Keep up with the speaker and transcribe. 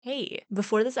Hey,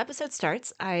 before this episode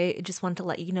starts, I just want to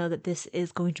let you know that this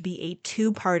is going to be a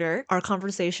two-parter. Our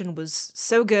conversation was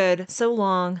so good, so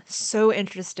long, so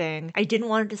interesting. I didn't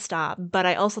want it to stop, but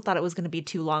I also thought it was going to be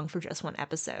too long for just one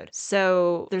episode.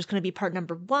 So there's going to be part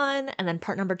number one, and then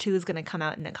part number two is going to come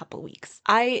out in a couple weeks.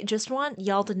 I just want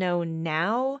y'all to know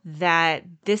now that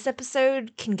this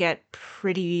episode can get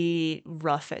pretty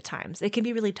rough at times. It can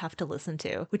be really tough to listen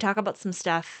to. We talk about some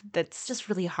stuff that's just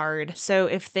really hard. So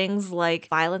if things like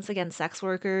violence against sex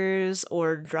workers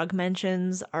or drug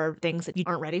mentions are things that you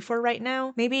aren't ready for right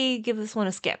now, maybe give this one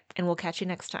a skip and we'll catch you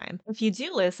next time. If you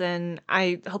do listen,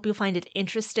 I hope you'll find it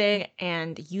interesting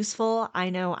and useful.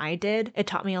 I know I did. It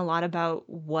taught me a lot about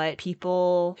what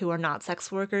people who are not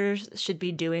sex workers should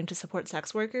be doing to support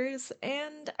sex workers,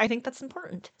 and I think that's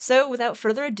important. So without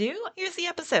further ado, here's the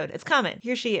episode. It's coming.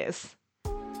 Here she is.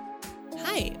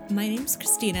 Hi, my name's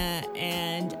Christina,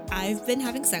 and I've been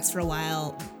having sex for a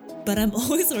while, but I'm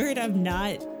always worried I'm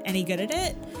not any good at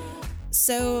it.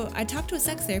 So I talked to a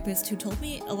sex therapist who told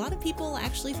me a lot of people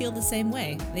actually feel the same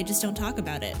way. They just don't talk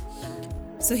about it.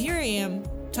 So here I am,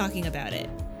 talking about it.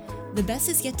 The Best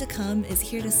Is Yet to Come is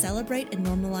here to celebrate and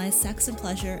normalize sex and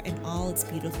pleasure in all its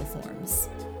beautiful forms.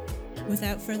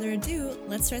 Without further ado,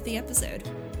 let's start the episode.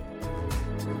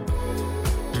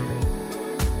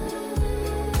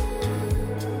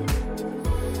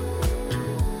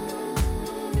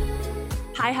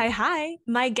 Hi.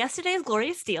 My guest today is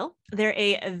Gloria Steele. They're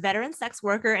a veteran sex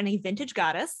worker and a vintage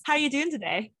goddess. How are you doing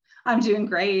today? I'm doing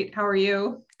great. How are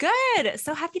you? Good.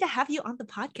 So happy to have you on the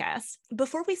podcast.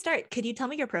 Before we start, could you tell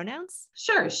me your pronouns?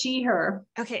 Sure. She, her.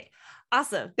 Okay.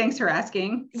 Awesome. Thanks for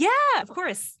asking. Yeah, of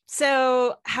course.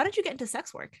 So how did you get into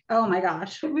sex work? Oh my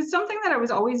gosh. It was something that I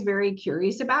was always very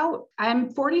curious about. I'm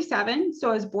 47, so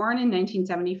I was born in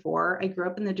 1974. I grew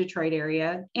up in the Detroit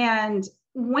area. And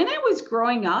when I was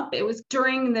growing up, it was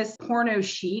during this porno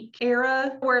chic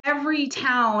era where every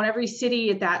town, every city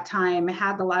at that time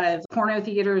had a lot of porno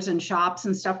theaters and shops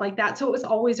and stuff like that. So it was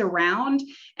always around.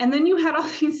 And then you had all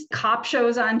these cop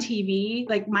shows on TV,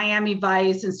 like Miami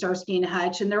Vice and Starsky and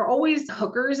Hutch. And there were always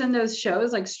hookers in those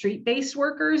shows, like street-based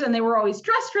workers. And they were always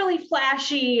dressed really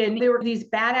flashy. And they were these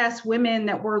badass women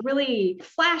that were really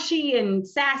flashy and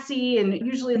sassy. And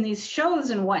usually in these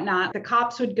shows and whatnot, the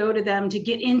cops would go to them to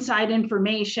get inside information.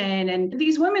 And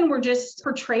these women were just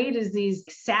portrayed as these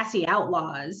sassy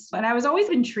outlaws. And I was always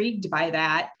intrigued by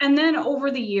that. And then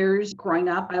over the years growing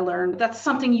up, I learned that's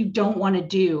something you don't want to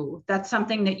do. That's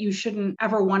something that you shouldn't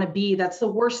ever want to be. That's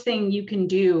the worst thing you can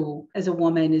do as a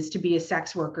woman, is to be a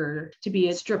sex worker, to be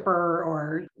a stripper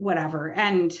or whatever.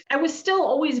 And I was still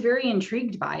always very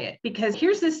intrigued by it, because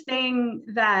here's this thing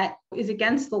that is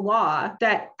against the law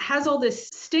that has all this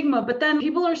stigma, but then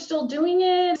people are still doing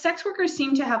it. Sex workers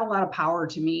seem to have a lot of power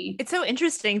to me. It's so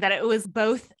interesting that it was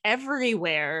both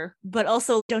everywhere, but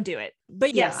also don't do it.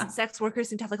 But yes, Yeah. Sex workers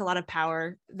seem to have like a lot of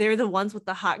power. They're the ones with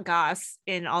the hot goss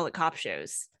in all the cop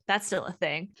shows. That's still a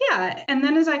thing. Yeah. And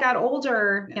then as I got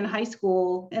older in high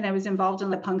school and I was involved in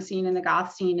the punk scene and the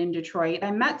goth scene in Detroit,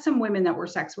 I met some women that were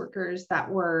sex workers that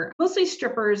were mostly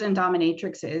strippers and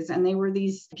dominatrixes. And they were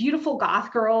these beautiful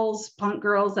goth girls, punk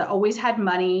girls that always had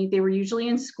money. They were usually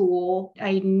in school.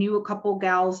 I knew a couple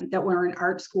gals that were in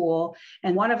art school.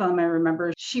 And one of them, I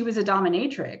remember, she was a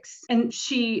dominatrix and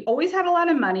she always had a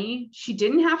lot of money. She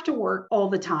didn't have to work all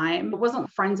the time. It wasn't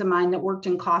friends of mine that worked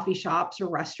in coffee shops or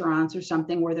restaurants or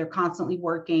something where they're constantly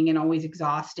working and always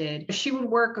exhausted. She would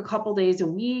work a couple days a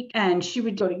week and she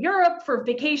would go to Europe for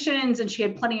vacations, and she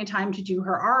had plenty of time to do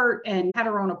her art and had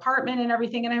her own apartment and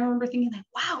everything. And I remember thinking like,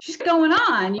 wow, she's going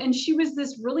on. And she was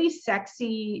this really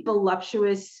sexy,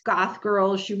 voluptuous goth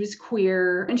girl. She was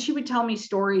queer. And she would tell me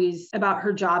stories about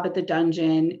her job at the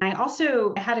dungeon. I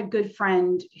also had a good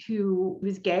friend who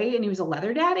was gay and he was a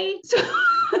leather daddy. So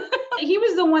he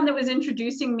was the one that was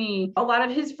introducing me. A lot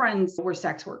of his friends were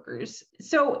sex workers.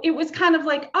 So it was kind of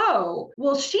like, oh,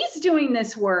 well, she's doing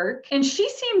this work and she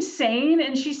seems sane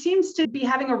and she seems to be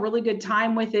having a really good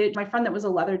time with it. My friend that was a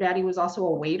leather daddy was also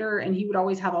a waiter, and he would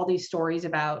always have all these stories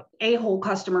about a-hole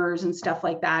customers and stuff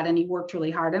like that. And he worked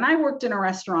really hard. And I worked in a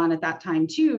restaurant at that time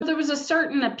too. There was a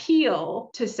certain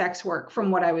appeal to sex work from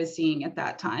what I was seeing at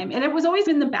that time. And it was always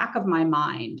in the back of my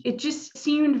mind. It just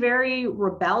seemed very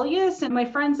rebellious. And my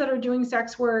friends that are doing doing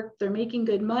sex work, they're making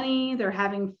good money, they're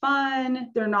having fun,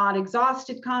 they're not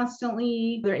exhausted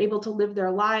constantly, they're able to live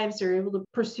their lives, they're able to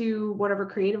pursue whatever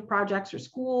creative projects or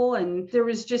school. And there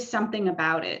was just something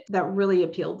about it that really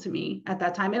appealed to me at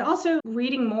that time. And also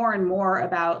reading more and more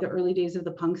about the early days of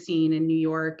the punk scene in New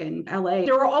York and LA,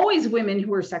 there were always women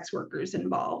who were sex workers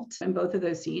involved in both of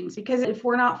those scenes. Because if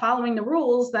we're not following the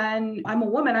rules, then I'm a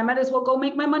woman, I might as well go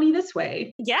make my money this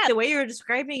way. Yeah, the way you were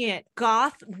describing it,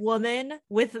 goth woman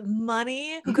with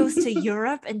money who goes to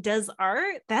Europe and does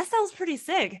art, that sounds pretty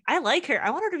sick. I like her. I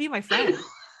want her to be my friend.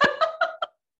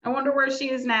 I wonder where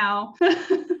she is now.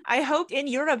 I hope in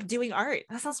Europe doing art.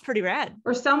 That sounds pretty rad.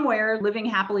 Or somewhere living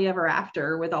happily ever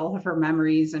after with all of her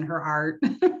memories and her art.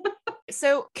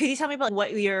 So could you tell me about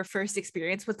what your first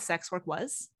experience with sex work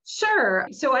was? Sure.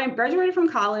 So I graduated from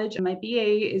college. My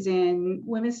BA is in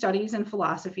women's studies and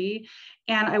philosophy.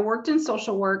 And I worked in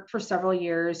social work for several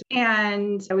years.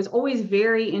 And I was always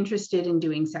very interested in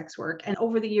doing sex work. And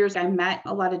over the years, I met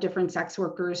a lot of different sex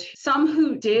workers, some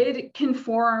who did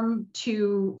conform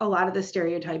to a lot of the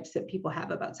stereotypes that people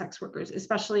have about sex workers,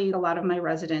 especially a lot of my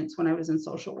residents when I was in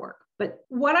social work. But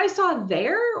what I saw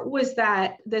there was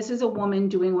that this is a woman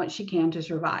doing what she can to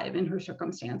survive in her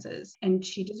circumstances, and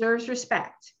she deserves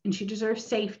respect and she deserves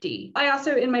safety. I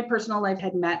also, in my personal life,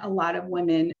 had met a lot of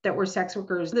women that were sex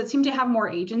workers that seemed to have more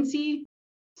agency.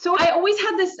 So I always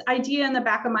had this idea in the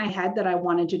back of my head that I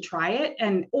wanted to try it.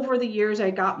 And over the years,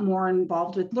 I got more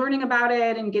involved with learning about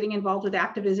it and getting involved with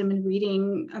activism and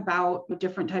reading about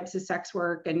different types of sex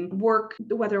work and work,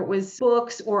 whether it was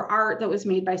books or art that was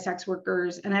made by sex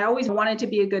workers. And I always wanted to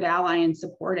be a good ally and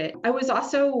support it. I was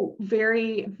also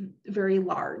very, very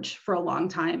large for a long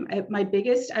time. My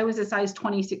biggest, I was a size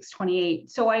 26, 28.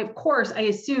 So I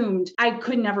assumed I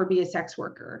could never be a sex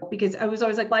worker because I was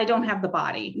always like, well, I don't have the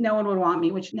body. No one would want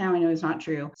me, which now I know is not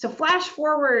true. So flash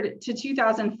forward to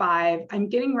 2005, I'm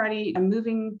getting ready. I'm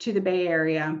moving to the Bay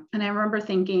Area. And I remember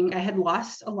thinking I had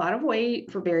lost a lot of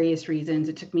weight for various reasons.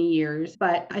 It took me years,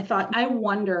 but I thought, I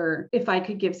wonder if I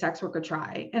could give sex work a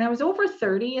try. And I was over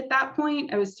 30 at that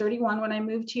point. I was 31 when I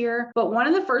moved here. But one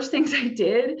of the first things I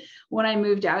did when I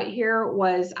moved out here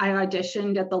was I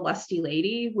auditioned at the Lusty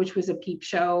Lady, which was a peep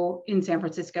show in San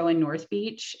Francisco and North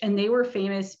Beach. And they were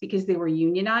famous because they were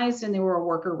unionized and they were a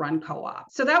worker-run co-op.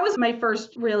 So that was my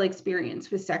first real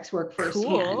experience with sex work firsthand.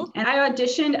 Cool. And I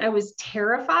auditioned, I was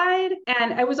terrified.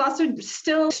 And I was also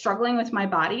still struggling with my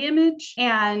body image.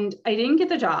 And I didn't get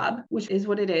the job, which is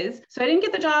what it is. So I didn't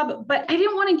get the job, but I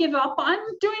didn't want to give up on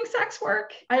doing sex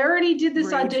work. I already did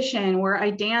this audition where I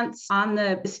danced on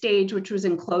the stage, which was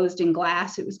enclosed in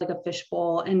glass. It was like a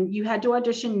fishbowl. And you had to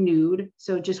audition nude.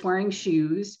 So just wearing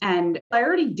shoes. And I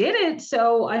already did it.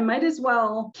 So I might as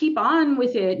well keep on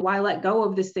with it. Why let go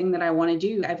of this thing that I want to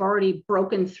do? I've already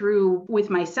broken through with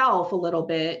myself a little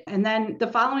bit. And then the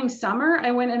following summer,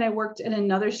 I went and I worked at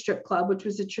another strip club, which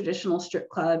was a traditional strip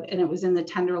club, and it was in the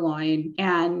Tenderloin.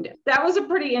 And that was a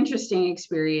pretty interesting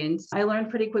experience. I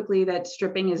learned pretty quickly that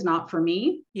stripping is not for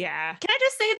me. Yeah. Can I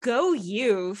just say, go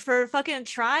you for fucking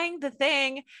trying the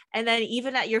thing. And then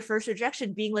even at your first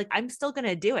rejection, being like, I'm still going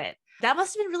to do it. That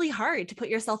must have been really hard to put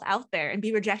yourself out there and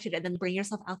be rejected and then bring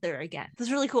yourself out there again. This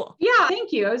is really cool. Yeah,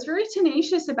 thank you. I was very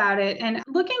tenacious about it. And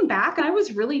looking back, I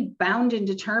was really bound and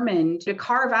determined to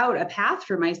carve out a path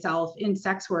for myself in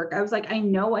sex work. I was like, I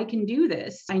know I can do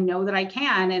this. I know that I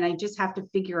can. And I just have to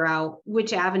figure out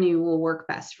which avenue will work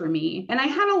best for me. And I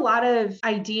had a lot of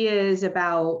ideas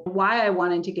about why I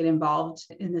wanted to get involved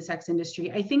in the sex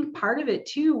industry. I think part of it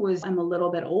too was I'm a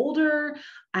little bit older.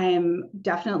 I am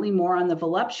definitely more on the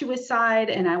voluptuous side.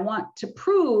 And I want to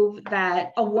prove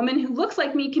that a woman who looks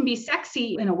like me can be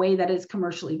sexy in a way that is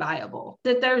commercially viable,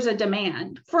 that there's a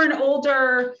demand for an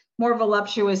older, more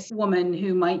voluptuous woman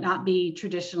who might not be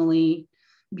traditionally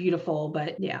beautiful,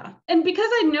 but yeah. And because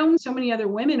I'd known so many other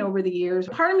women over the years,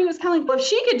 part of me was kind of like, well, if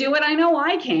she could do it, I know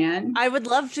I can. I would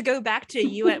love to go back to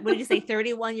you at, what did you say,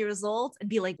 31 years old and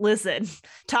be like, listen,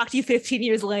 talk to you 15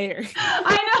 years later.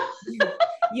 I know.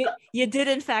 You did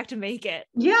in fact make it.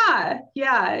 Yeah,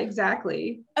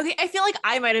 exactly. Okay, I feel like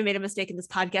I might have made a mistake in this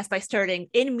podcast by starting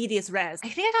in medias res. I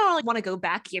think I want to go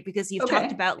back here because you've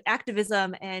talked about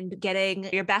activism and getting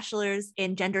your bachelor's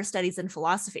in gender studies and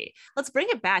philosophy. Let's bring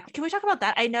it back. Can we talk about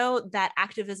that? I know that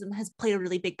activism has played a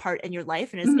really big part in your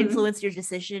life and has influenced your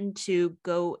decision to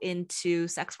go into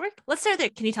sex work. Let's start there.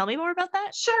 Can you tell me more about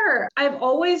that? Sure. I've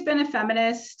always been a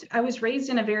feminist. I was raised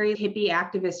in a very hippie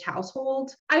activist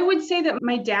household. I would say that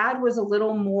my dad was a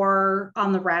little more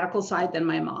on the radical side than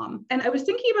my mom. And I was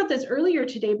thinking about this earlier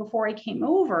today before I came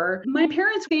over. My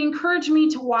parents, they encouraged me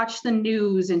to watch the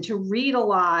news and to read a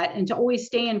lot and to always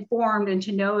stay informed and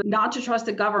to know not to trust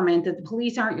the government, that the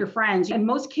police aren't your friends. And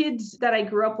most kids that I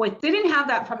grew up with, they didn't have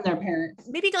that from their parents.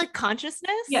 Maybe like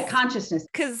consciousness? Yeah, consciousness.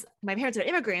 Because my parents are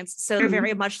immigrants, so they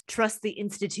very much trust the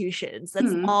institutions.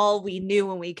 That's all we knew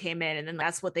when we came in, and then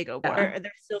that's what they go for.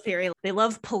 They're still very, they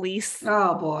love police.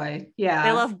 Oh boy, yeah.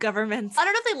 They love governments. I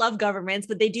don't know if they love governments,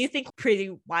 but they do think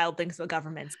pretty wild things about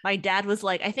governments. My dad was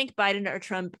like, I think Biden or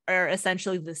Trump are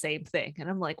essentially the same thing. And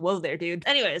I'm like, whoa there, dude.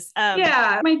 Anyways.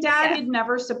 My dad had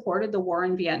never supported the war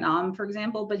in Vietnam, for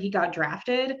example, but he got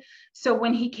drafted. So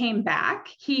when he came back,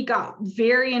 he got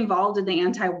very involved in the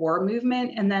anti-war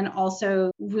movement and then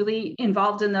also really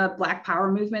involved in the Black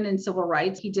Power movement and civil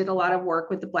rights. He did a lot of work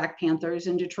with the Black Panthers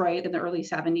in Detroit in the early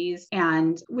 70s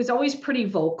and was always pretty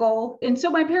vocal. And so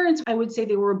my parents, I would say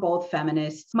they were both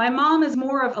feminists. My mom is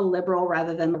more of a liberal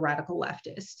rather than a radical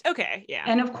leftist. Okay, yeah.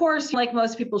 And of course, like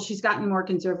most people, she's gotten more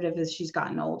conservative as she's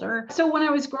gotten older. So when I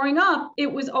was growing up,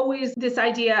 it was always this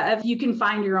idea of you can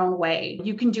find your own way.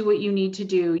 You can do what you need to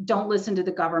do. Don't listen to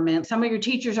the government. Some of your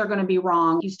teachers are going to be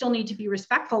wrong. You still need to be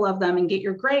respectful of them and get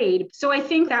your grade. So I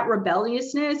think that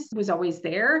rebelliousness was always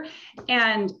there.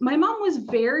 And my mom was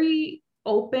very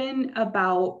open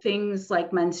about things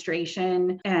like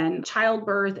menstruation and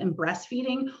childbirth and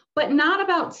breastfeeding, but not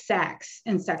about sex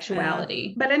and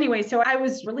sexuality. But anyway, so I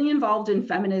was really involved in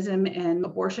feminism and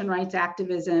abortion rights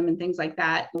activism and things like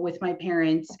that with my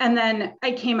parents. And then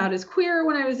I came out as queer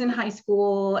when I was in high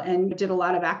school and did a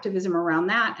lot of activism around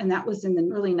that. And that was in the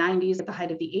early 90s at the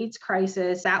height of the AIDS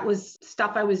crisis. That was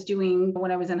stuff I was doing when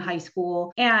I was in high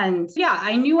school. And yeah,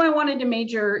 I knew I wanted to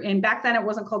major in, back then it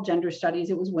wasn't called gender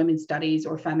studies, it was women's studies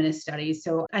or feminist studies.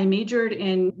 So I majored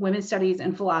in women's studies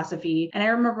and philosophy. And I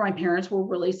remember my parents were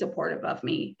really supportive of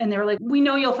me. And they were like, we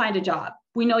know you'll find a job.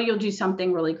 We know you'll do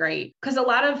something really great. Because a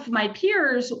lot of my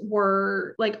peers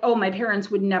were like, oh, my parents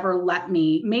would never let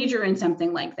me major in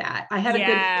something like that. I had a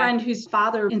good friend whose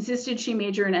father insisted she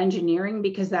major in engineering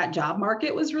because that job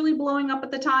market was really blowing up at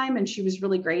the time. And she was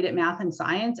really great at math and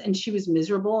science. And she was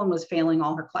miserable and was failing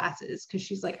all her classes because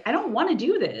she's like, I don't want to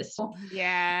do this.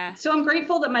 Yeah. So I'm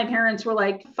grateful that my parents were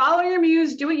like, follow your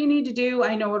muse, do what you need to do.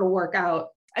 I know it'll work out.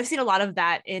 I've seen a lot of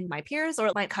that in my peers or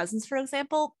my cousins, for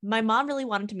example. My mom really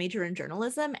wanted to major in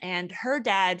journalism and her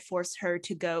dad forced her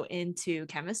to go into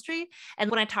chemistry.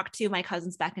 And when I talked to my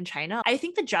cousins back in China, I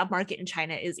think the job market in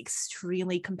China is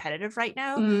extremely competitive right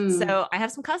now. So I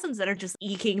have some cousins that are just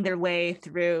eking their way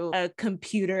through a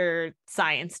computer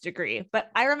science degree.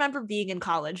 But I remember being in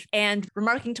college and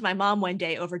remarking to my mom one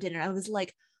day over dinner, I was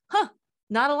like,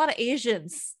 not a lot of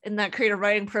Asians in that creative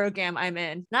writing program I'm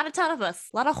in. Not a ton of us.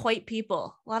 A lot of white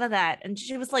people. A lot of that. And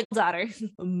she was like, daughter,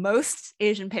 most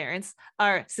Asian parents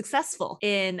are successful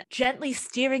in gently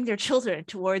steering their children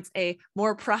towards a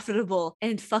more profitable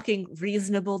and fucking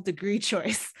reasonable degree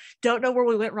choice. Don't know where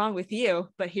we went wrong with you,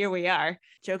 but here we are.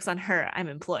 Joke's on her. I'm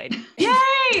employed.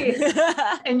 Yay!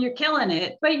 And you're killing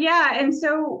it. But yeah, and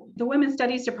so the Women's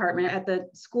Studies Department at the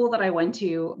school that I went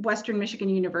to, Western Michigan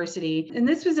University, and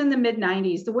this was in the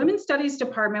mid-90s, the Women's Studies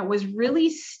Department was really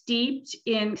steeped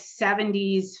in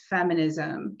 70s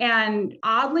feminism. And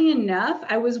oddly enough,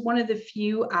 I was one of the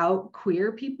few out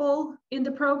queer people in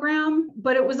the program,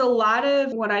 but it was a lot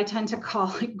of what I tend to call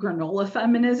like granola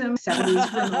feminism, 70s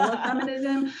granola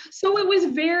feminism. So it was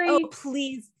very... Oh,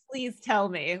 please tell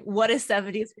me, what is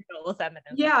 70s granola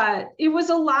feminism? Yeah, it was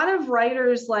a lot of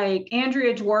writers like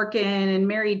Andrea Dworkin and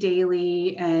Mary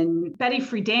Daly and Betty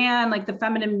Friedan, like the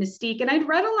feminine mystique. And I'd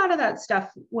read a lot of that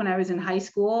stuff when I was in high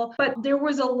school, but there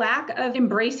was a lack of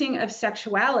embracing of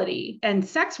sexuality and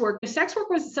sex work. Sex work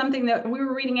was something that we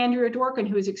were reading Andrea Dworkin,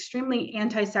 who was extremely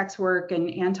anti-sex work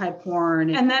and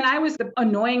anti-porn. And then I was the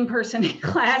annoying person in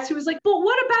class who was like, but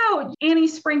what about Annie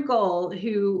Sprinkle,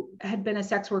 who had been a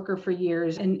sex worker for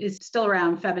years and is still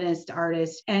around, feminist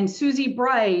artist, and Susie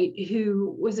Bright,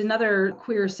 who was another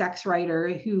queer sex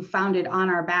writer who founded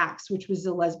On Our Backs, which was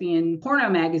a lesbian porno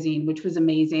magazine, which was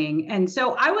amazing. And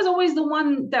so I was always the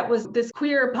one that was this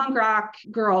queer punk rock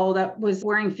girl that was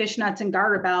wearing fishnets and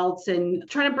garter belts and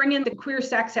trying to bring in the queer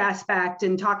sex aspect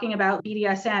and talking about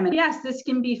BDSM. And yes, this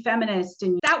can be feminist.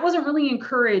 And that wasn't really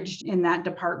encouraged in that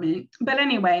department. But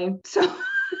anyway, so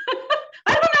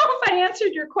I don't know if I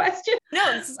answered your question.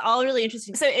 No, this is all really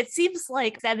interesting. So it seems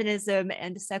like feminism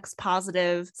and sex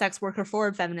positive, sex worker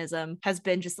forward feminism has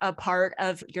been just a part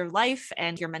of your life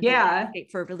and your mental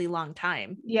landscape for a really long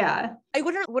time. Yeah. I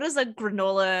wonder, what does a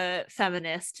granola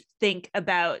feminist think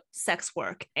about sex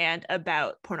work and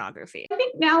about pornography? I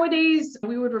think nowadays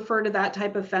we would refer to that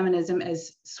type of feminism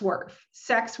as SWERF,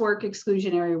 sex work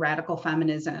exclusionary radical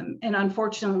feminism. And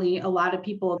unfortunately, a lot of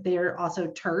people, they're also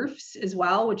TERFs as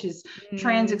well, which is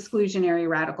trans exclusionary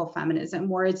radical feminism,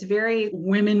 where it's very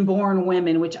women born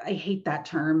women, which I hate that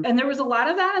term. And there was a lot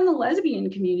of that in the lesbian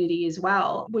community as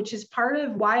well, which is part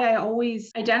of why I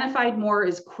always identified more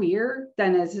as queer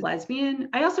than as lesbian.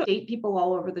 I also date people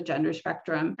all over the gender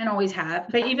spectrum and always have.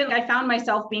 But even I found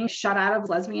myself being shut out of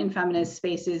lesbian feminist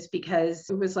spaces because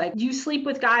it was like, you sleep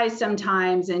with guys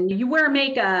sometimes and you wear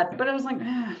makeup. But I was like,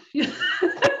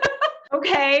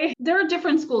 okay, there are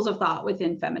different schools of thought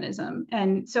within feminism.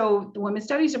 And so the Women's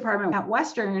Studies Department at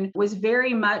Western was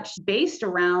very much based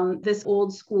around this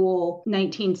old school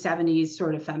 1970s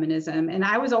sort of feminism. And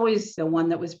I was always the one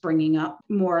that was bringing up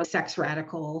more sex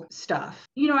radical stuff.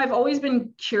 You know, I've always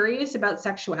been curious about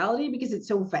sexuality because it's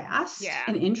so vast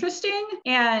and interesting.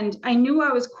 And I knew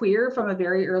I was queer from a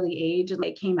very early age and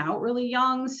it came out really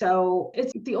young. So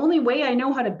it's the only way I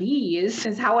know how to be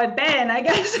is how I've been, I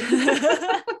guess.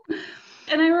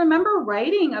 And I remember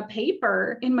writing a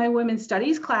paper in my women's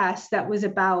studies class that was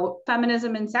about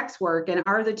feminism and sex work. And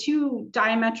are the two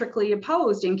diametrically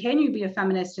opposed? And can you be a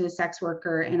feminist and a sex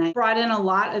worker? And I brought in a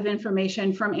lot of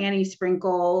information from Annie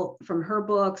Sprinkle, from her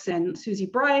books, and Susie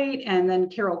Bright, and then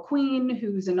Carol Queen,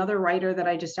 who's another writer that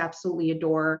I just absolutely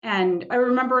adore. And I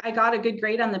remember I got a good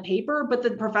grade on the paper, but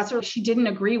the professor, she didn't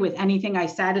agree with anything I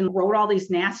said and wrote all these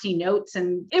nasty notes.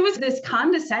 And it was this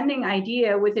condescending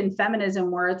idea within feminism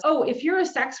where it's, oh, if you're a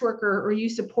sex worker or you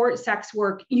support sex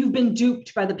work, you've been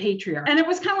duped by the patriarch. And it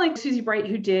was kind of like Susie Bright,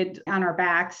 who did On Our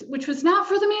Backs, which was not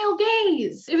for the male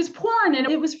gaze. It was porn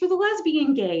and it was for the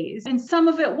lesbian gaze. And some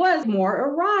of it was more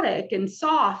erotic and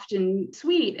soft and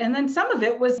sweet. And then some of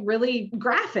it was really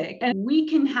graphic. And we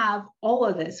can have all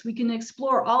of this. We can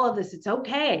explore all of this. It's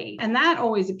okay. And that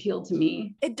always appealed to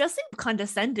me. It does seem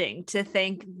condescending to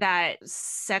think that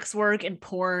sex work and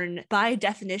porn, by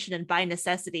definition and by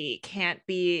necessity, can't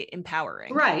be empowering.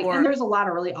 Right. And there's a lot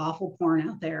of really awful porn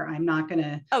out there. I'm not going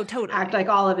to act like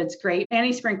all of it's great.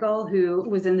 Annie Sprinkle, who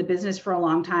was in the business for a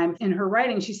long time, in her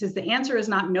writing, she says the answer is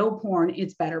not no porn,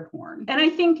 it's better porn. And I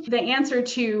think the answer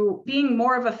to being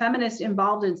more of a feminist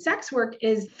involved in sex work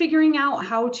is figuring out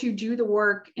how to do the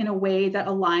work in a way that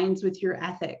aligns with your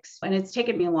ethics. And it's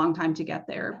taken me a long time to get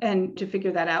there and to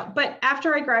figure that out. But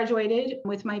after I graduated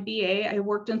with my BA, I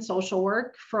worked in social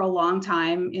work for a long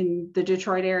time in the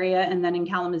Detroit area and then in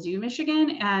Kalamazoo, Michigan.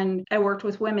 And I worked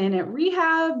with women at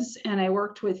rehabs and I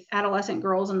worked with adolescent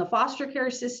girls in the foster care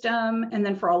system. And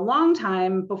then for a long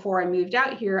time before I moved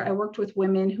out here, I worked with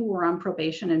women who were on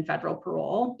probation and federal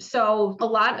parole. So a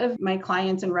lot of my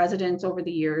clients and residents over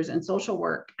the years in social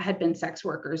work had been sex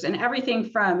workers, and everything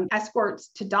from escorts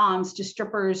to doms to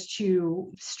strippers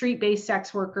to street-based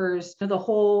sex workers, the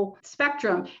whole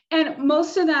spectrum. And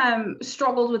most of them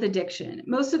struggled with addiction.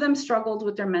 Most of them struggled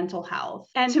with their mental health.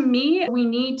 And to me, we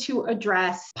need to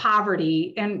address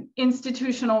poverty and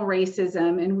institutional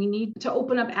racism, and we need to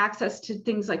open up access to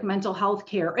things like mental health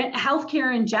care and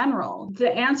healthcare in general.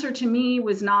 The answer to me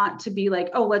was not to be like,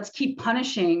 oh, let's keep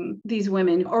punishing these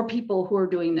women or people who are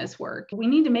doing this work. We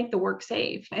need to make the work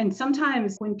safe. And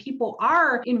sometimes when people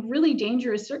are in really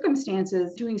dangerous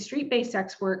circumstances doing street-based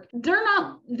sex work, they're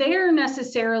not there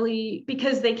necessarily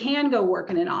because they can go work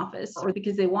in an office or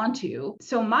because they want to.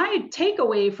 So my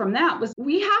takeaway from that was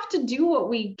we have to do what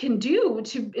we can do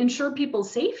to ensure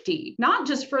people's safety, not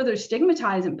just further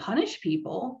stigmatize and punish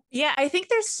people. Yeah, I think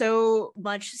there's so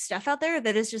much stuff out there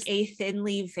that is just a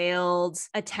thinly veiled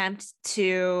attempt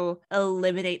to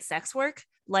eliminate sex work.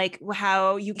 Like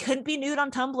how you couldn't be nude on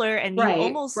Tumblr and you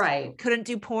almost couldn't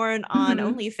do porn on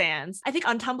OnlyFans. I think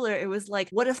on Tumblr, it was like,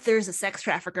 what if there's a sex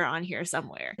trafficker on here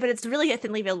somewhere? But it's really a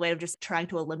thinly veiled way of just trying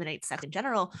to eliminate sex in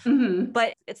general.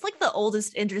 But it's like the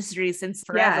oldest industry since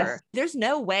forever. There's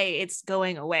no way it's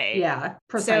going away. Yeah,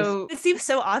 precisely. So it seems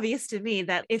so obvious to me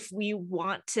that if we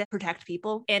want to protect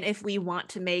people and if we want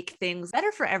to make things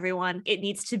better for everyone, it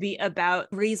needs to be about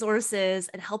resources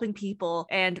and helping people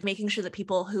and making sure that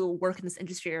people who work in this industry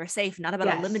industry are safe, not about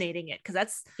Yes. eliminating it, because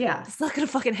that's Yeah. not gonna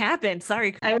fucking happen.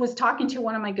 Sorry. I was talking to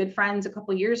one of my good friends a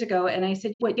couple of years ago, and I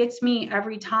said, what gets me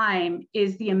every time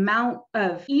is the amount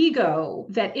of ego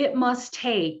that it must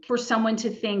take for someone to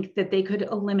think that they could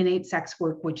eliminate sex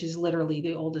work, which is literally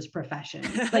the oldest profession.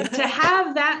 Like, to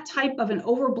have that type of an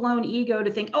overblown ego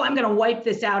to think, oh, I'm going to wipe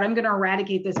this out, I'm going to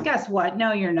eradicate this. Guess what?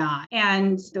 No, you're not.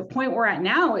 And the point we're at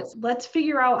now, it's let's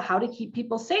figure out how to keep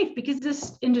people safe, because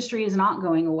this industry is not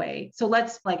going away. So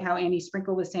let's, like how Annie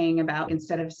Sprinkle was saying about,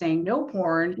 instead of saying no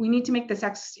porn, we need to make the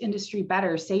sex industry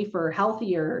better, safer,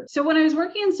 healthier. So when I was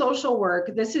working in social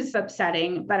work, this is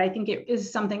upsetting, but I think it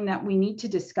is something that we need to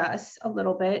discuss a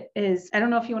little bit. Is, I don't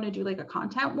know if you want to do like a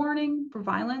content warning for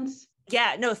violence.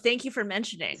 Yeah, no, thank you for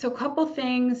mentioning. So a couple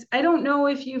things. I don't know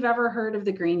if you've ever heard of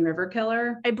the Green River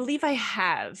Killer. I believe I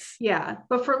have. Yeah,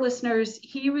 but for listeners,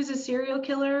 he was a serial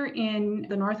killer in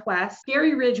the Northwest.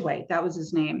 Gary Ridgway, that was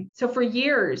his name. So for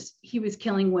years, he was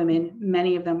killing women.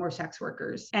 Many of them were sex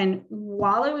workers. And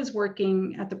while I was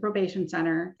working at the probation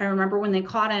center, I remember when they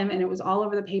caught him and it was all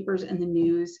over the papers and the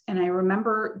news. And I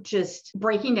remember just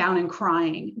breaking down and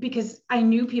crying, because I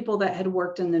knew people that had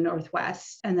worked in the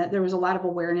Northwest and that there was a lot of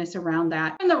awareness around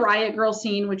that. And the Riot Girl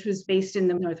scene, which was based in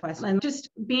the Northwest, and just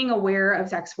being aware of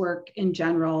sex work in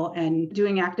general and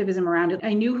doing activism around it.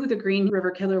 I knew who the Green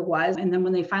River Killer was. And then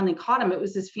when they finally caught him, it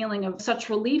was this feeling of such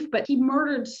relief, but he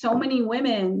murdered so many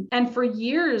women. And for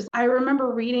years, I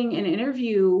remember reading an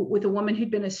interview with a woman who'd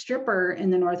been a stripper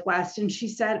in the Northwest. And she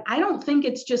said, I don't think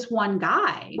it's just one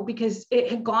guy, because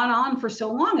it had gone on for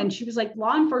so long. And she was like,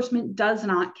 law enforcement does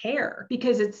not care,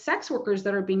 because it's sex workers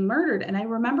that are being murdered. And I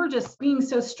remember just being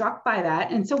so struck by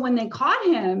that. And so when they caught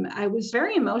him, I was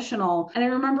very emotional. And I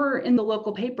remember in the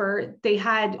local paper, they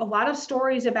had a lot of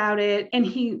stories about it. And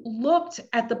he looked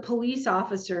at the police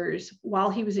officers while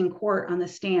he was in court on the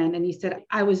stand. And he said,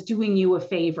 I was doing you a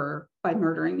favor by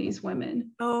murdering these women.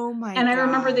 Oh my And I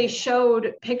remember God. they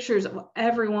showed pictures of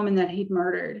every woman that he'd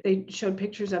murdered. They showed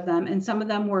pictures of them, and some of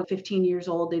them were 15 years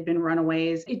old. They'd been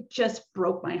runaways. It just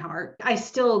broke my heart. I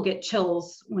still get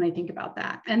chills when I think about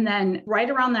that. And then right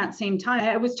around that same time,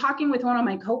 I was talking with one of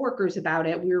my coworkers about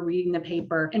it. We were reading the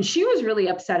paper, and she was really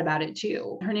upset about it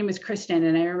too. Her name was Kristen.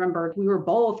 And I remember we were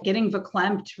both getting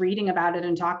verklempt reading about it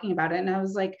and talking about it. And I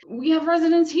was like, we have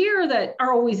residents here that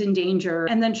are always in danger.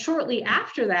 And then shortly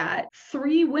after that,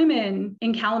 3 women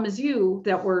in Kalamazoo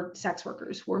that were sex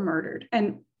workers were murdered.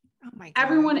 And Oh my God.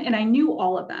 everyone, and I knew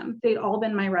all of them. They'd all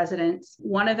been my residents.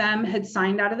 One of them had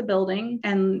signed out of the building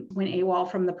and went AWOL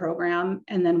from the program.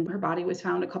 And then her body was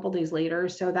found a couple days later.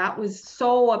 So that was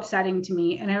so upsetting to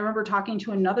me. And I remember talking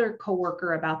to another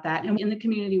coworker about that. And in the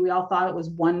community, we all thought it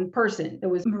was one person that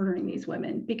was murdering these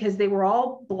women, because they were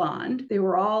all blonde. They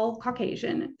were all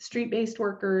Caucasian, street-based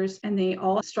workers, and they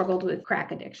all struggled with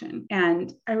crack addiction.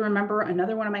 And I remember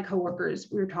another one of my coworkers,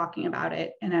 we were talking about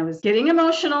it, and I was getting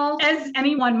emotional, as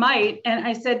anyone might. And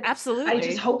I said, Absolutely. I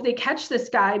just hope they catch this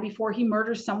guy before he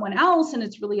murders someone else. And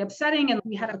it's really upsetting. And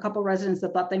we had a couple residents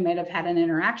that thought they might have had an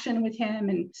interaction with him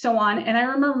and so on. And I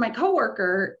remember my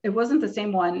coworker, it wasn't the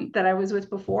same one that I was with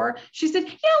before. She said, yeah,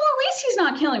 well, at least he's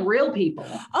not killing real people.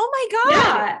 Oh my God.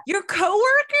 Yeah. Your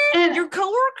coworker? Your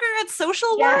coworker at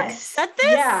social work said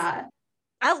this? Yeah.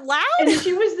 Out loud? And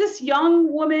she was this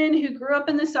young woman who grew up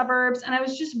in the suburbs, and I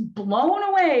was just blown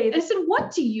away. I said,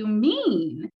 what do you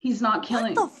mean he's not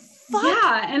killing? What the fuck?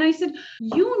 Yeah. And I said,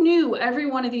 you knew every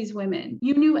one of these women.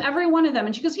 You knew every one of them.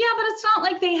 And she goes, yeah, but it's not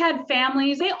like they had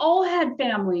families. They all had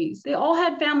families. They all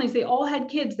had families. They all had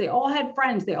kids. They all had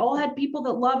friends. They all had people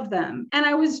that loved them. And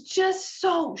I was just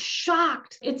so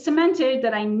shocked. It cemented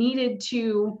that I needed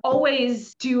to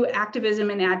always do activism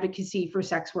and advocacy for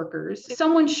sex workers.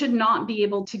 Someone should not be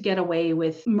able to get away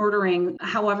with murdering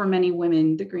however many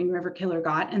women the Green River Killer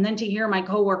got. And then to hear my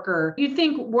coworker, you'd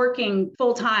think working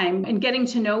full time and getting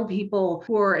to know people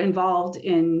who are involved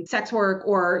in sex work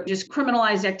or just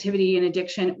criminalized activity and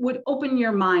addiction would open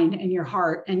your mind and your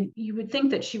heart. And you would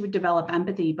think that she would develop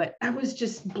empathy, but I was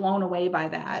just blown away by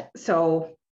that.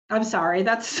 So I'm sorry.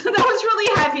 That was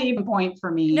really heavy point for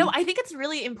me. No, I think it's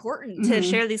really important to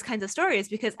share these kinds of stories,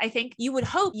 because I think you would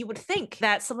think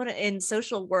that someone in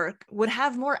social work would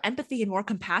have more empathy and more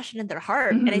compassion in their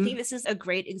heart. And I think this is a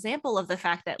great example of the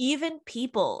fact that even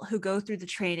people who go through the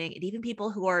training and even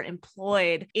people who are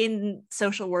employed in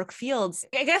social work fields,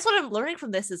 I guess what I'm learning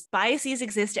from this is biases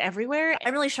exist everywhere.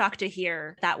 I'm really shocked to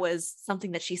hear that was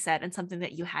something that she said and something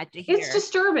that you had to hear. It's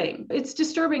disturbing. It's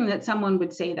disturbing that someone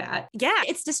would say that. Yeah,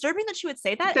 it's disturbing disturbing that she would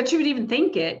say that. That she would even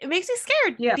think it. It makes me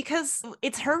scared. Yeah. Because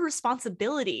it's her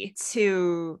responsibility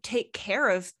to take care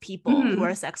of people who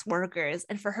are sex workers.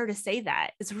 And for her to say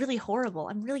that is really horrible.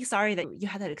 I'm really sorry that you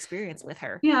had that experience with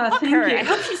her. Yeah, Fuck thank her. you. I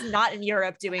hope she's not in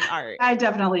Europe doing art. I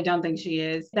definitely don't think she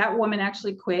is. That woman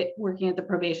actually quit working at the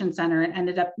probation center and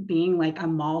ended up being like a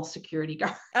mall security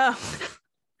guard. Oh.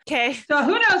 Okay. So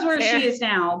who knows where Fair. she is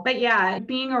now? But yeah,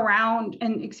 being around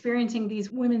and experiencing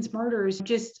these women's murders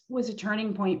just was a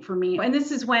turning point for me. And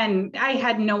this is when I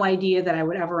had no idea that I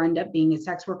would ever end up being a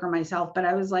sex worker myself. But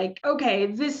I was like, okay,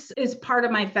 this is part of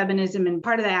my feminism and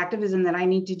part of the activism that I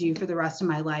need to do for the rest of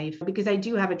my life, because I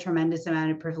do have a tremendous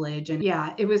amount of privilege. And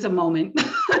yeah, it was a moment.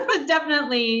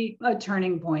 Definitely a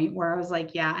turning point where I was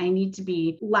like, yeah, I need to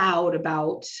be loud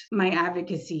about my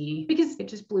advocacy, because it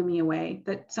just blew me away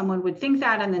that someone would think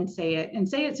that and then say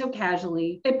it so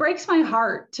casually. It breaks my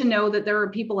heart to know that there are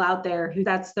people out there who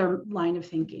that's their line of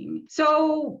thinking.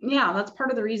 So yeah, that's part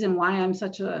of the reason why I'm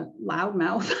such a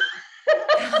loudmouth.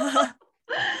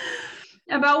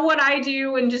 About what I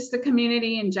do and just the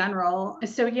community in general.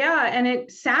 So yeah, and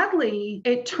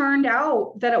it turned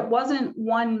out that it wasn't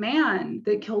one man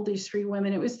that killed these three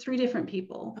women. It was three different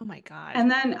people. Oh my God. And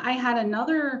then I had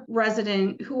another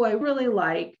resident who I really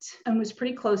liked and was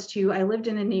pretty close to. I lived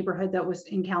in a neighborhood that was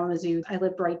in Kalamazoo. I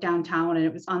lived right downtown, and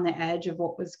it was on the edge of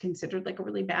what was considered like a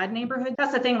really bad neighborhood.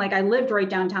 That's the thing, like I lived right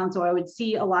downtown, so I would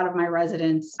see a lot of my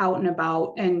residents out and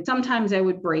about. And sometimes I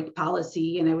would break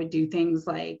policy and I would do things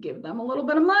like give them a little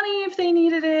bit of money if they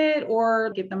needed it, or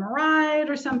give them a ride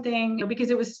or something, because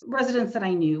it was residents that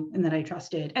I knew and that I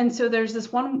trusted. And so there's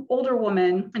this one older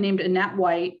woman named Annette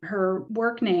White. Her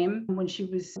work name when she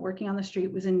was working on the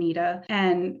street was Anita.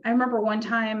 And I remember one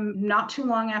time, not too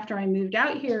long after I moved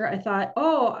out here, I thought,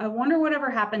 oh, I wonder whatever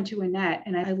happened to Annette.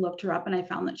 And I looked her up and I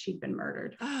found that she'd been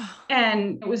murdered.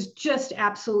 And it was just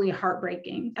absolutely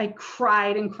heartbreaking. I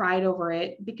cried and cried over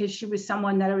it because she was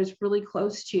someone that I was really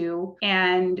close to.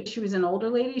 And she was an older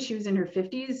lady. She was in her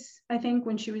 50s, I think,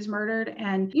 when she was murdered.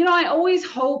 And, you know, I always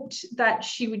hoped that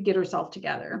she would get herself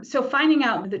together. So finding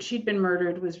out that she'd been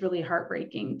murdered was really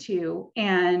heartbreaking too.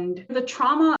 And the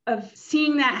trauma of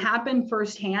seeing that happen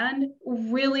firsthand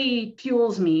really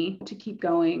fuels me to keep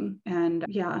going. And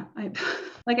yeah,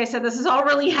 like I said, this is all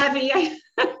really heavy.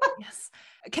 Yes.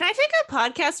 Can I take a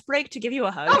podcast break to give you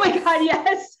a hug? Oh my God,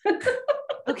 yes.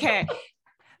 Okay.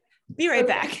 Be right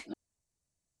back.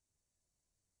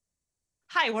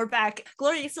 Hi, we're back.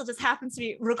 Gloria still just happens to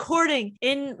be recording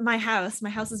in my house. My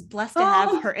house is blessed to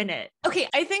have her in it. Okay,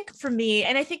 I think for me,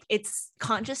 and I think it's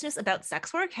consciousness about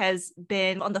sex work has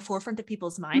been on the forefront of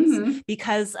people's minds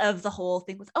because of the whole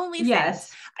thing with OnlyFans.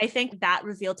 Yes. I think that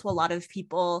revealed to a lot of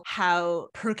people how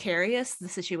precarious the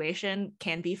situation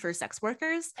can be for sex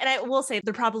workers. And I will say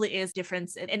there probably is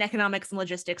difference in economics and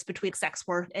logistics between sex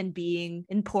work and being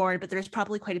in porn, but there's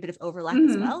probably quite a bit of overlap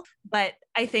as well. But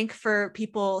I think for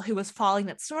people who was following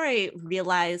that story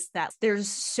realize that there's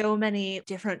so many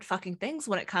different fucking things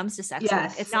when it comes to sex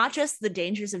work. It's not just the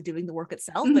dangers of doing the work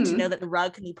itself, but to know that the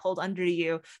rug can be pulled under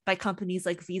you by companies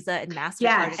like Visa and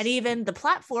MasterCard. And even the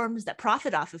platforms that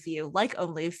profit off of you, like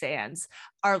OnlyFans,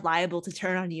 are liable to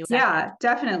turn on you. Yeah,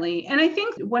 definitely. And I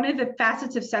think one of the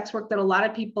facets of sex work that a lot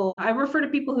of people, I refer to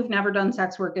people who've never done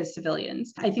sex work as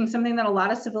civilians. I think something that a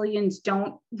lot of civilians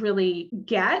don't really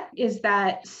get is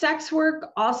that sex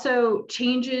work also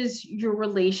changes your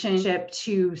relationship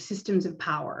to systems of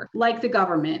power, like the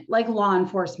government, like law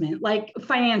enforcement, like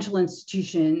financial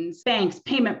institutions, banks,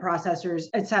 payment processors,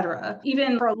 etc.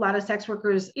 Even for a lot of sex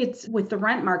workers, it's with the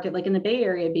rent market, like in the Bay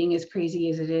Area being as crazy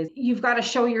as it is, you've got to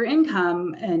show your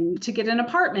income and to get an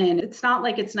apartment. It's not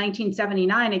like it's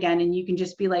 1979 again, and you can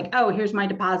just be like, oh, here's my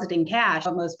deposit in cash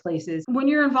at most places. When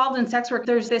you're involved in sex work,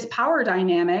 there's this power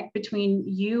dynamic between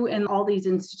you and all these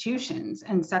institutions,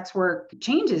 and sex work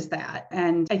changes that.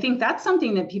 And I think that's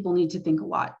something that people need to think a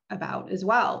lot about as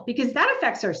well, because that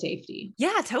affects our safety.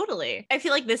 Yeah, totally. I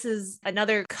feel like this is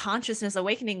another consciousness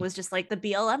awakening was just like the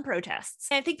BLM protests.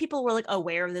 And I think people were like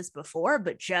aware of this before,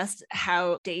 but just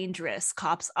how dangerous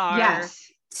cops are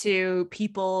to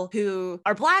people who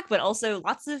are Black, but also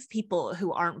lots of people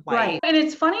who aren't white. Right. And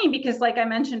it's funny because, like I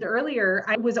mentioned earlier,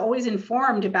 I was always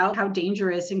informed about how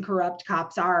dangerous and corrupt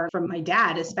cops are from my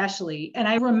dad, especially. And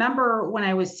I remember when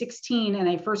I was 16 and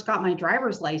I first got my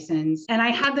driver's license, and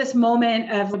I had this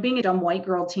moment of being a dumb white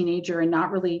girl teenager and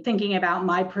not really thinking about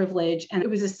my privilege. And it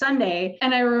was a Sunday.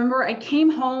 And I remember I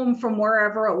came home from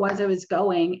wherever it was I was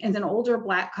going, and an older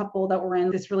Black couple that were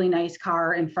in this really nice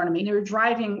car in front of me. They were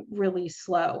driving really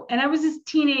slow. slow. And I was a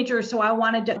teenager, so I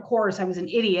wanted to, of course, I was an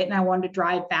idiot and I wanted to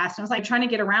drive fast. And I was like trying to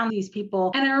get around these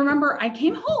people. And I remember I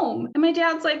came home and my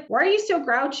dad's like, why are you so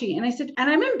grouchy? And I said, and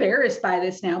I'm embarrassed by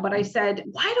this now, but I said,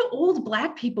 why do old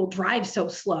Black people drive so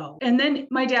slow? And then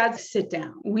my dad, sit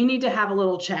down. We need to have a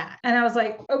little chat. And I was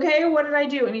like, okay, what did I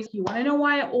do? And he's, you want to know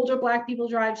why older Black people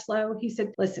drive slow? He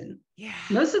said, listen,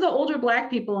 most of the older Black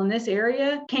people in this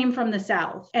area came from the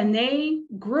South, and they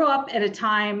grew up at a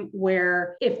time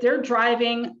where if they're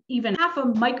driving even half a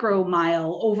micro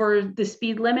mile over the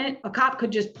speed limit, a cop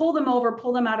could just pull them over,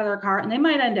 pull them out of their car, and they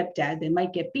might end up dead. They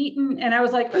might get beaten. And I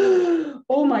was like,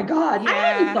 oh my God, I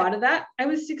hadn't thought of that. I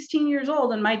was 16 years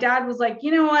old, and my dad was like,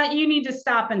 you know what? You need to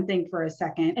stop and think for a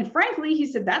second. And frankly,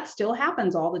 he said, that still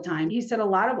happens all the time. He said, a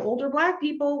lot of older Black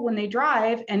people, when they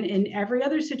drive and in every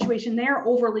other situation, they're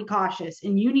overly cautious.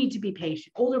 And you need to be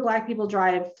patient. Older Black people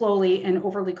drive slowly and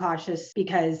overly cautious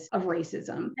because of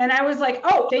racism. And I was like,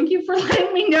 oh, thank you for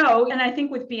letting me know. And I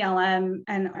think with BLM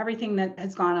and everything that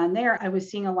has gone on there, I was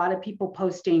seeing a lot of people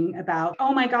posting about,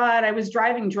 oh my God, I was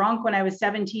driving drunk when I was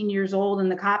 17 years old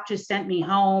and the cop just sent me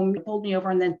home, pulled me over,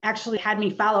 and then actually had me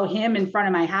follow him in front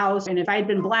of my house. And if I'd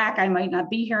been Black, I might not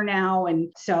be here now. And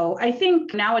so I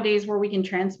think nowadays where we can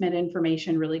transmit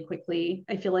information really quickly,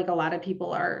 I feel like a lot of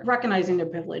people are recognizing their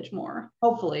privilege more.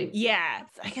 Hopefully. Yeah.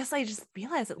 I guess I just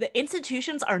realized that the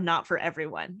institutions are not for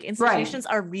everyone. Institutions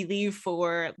are really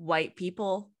for white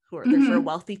people who are they're for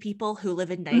wealthy people who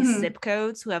live in nice zip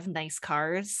codes, who have nice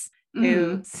cars,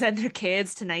 who send their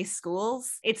kids to nice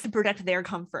schools. It's to protect their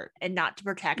comfort and not to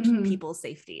protect people's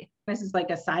safety. This is like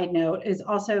a side note, is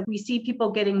also we see people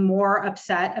getting more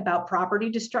upset about property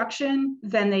destruction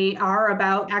than they are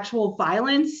about actual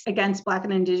violence against Black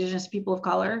and Indigenous people of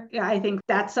color. Yeah, I think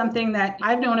that's something that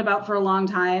I've known about for a long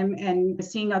time, and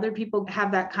seeing other people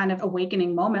have that kind of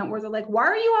awakening moment where they're like, why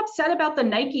are you upset about the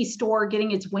Nike store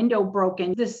getting its window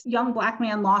broken? This young Black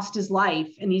man lost his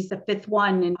life and he's the fifth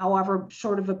one in however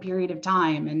short of a period of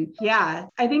time. And yeah,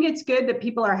 I think it's good that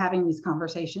people are having these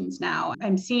conversations now.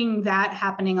 I'm seeing that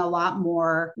happening a lot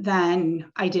more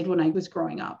than I did when I was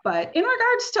growing up. But in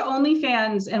regards to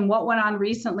OnlyFans and what went on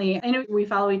recently, I know we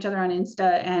follow each other on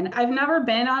Insta, and I've never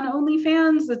been on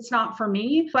OnlyFans. That's not for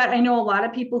me, but I know a lot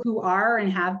of people who are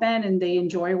and have been, and they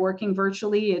enjoy working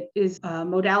virtually. It is a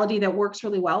modality that works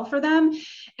really well for them.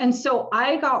 And so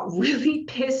I got really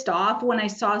pissed off when I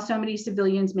saw so many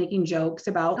civilians making jokes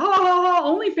about,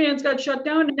 oh, OnlyFans got shut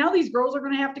down, and now these girls are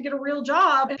going to have to get a real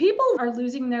job. People are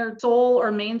losing their sole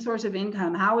or main source of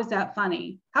income. How is that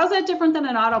funny? How's that different than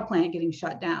an auto plant getting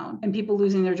shut down and people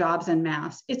losing their jobs en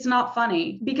masse? It's not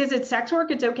funny. Because it's sex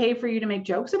work, it's okay for you to make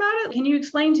jokes about it? Can you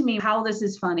explain to me how this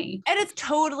is funny? And it's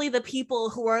totally the people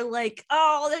who are like,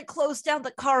 oh, they closed down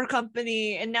the car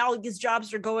company and now these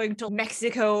jobs are going to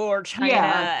Mexico or China,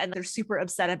 and they're super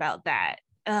upset about that.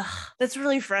 Ugh, that's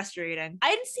really frustrating.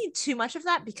 I didn't see too much of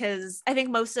that because I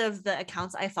think most of the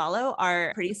accounts I follow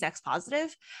are pretty sex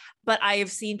positive, but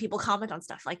I've seen people comment on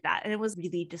stuff like that, and it was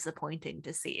really disappointing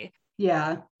to see.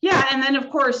 Yeah. Yeah. And then, of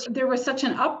course, there was such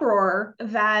an uproar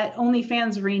that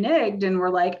OnlyFans reneged and were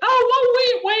like,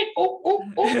 oh, wait.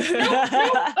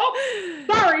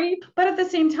 No, sorry. But at the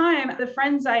same time, the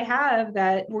friends I have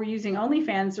that were using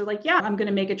OnlyFans are like, yeah, I'm going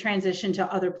to make a transition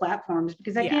to other platforms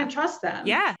because I can't trust them.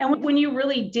 Yeah. And when you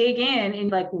really dig in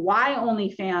and like why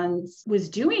OnlyFans was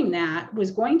doing that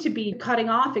was going to be cutting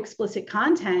off explicit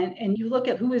content. And you look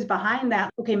at who is behind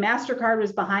that. Okay, MasterCard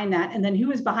was behind that. And then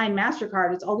who is behind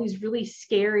MasterCard? It's all these really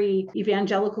scary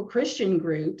evangelical Christian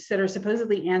groups that are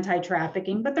supposedly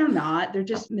anti-trafficking, but they're not. They're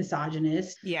just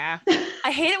misogynist. Yeah.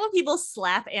 I hate it when people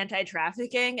slap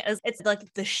anti-trafficking as it's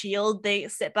like the shield they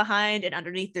sit behind, and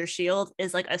underneath their shield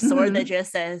is like a sword that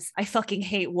just says, I fucking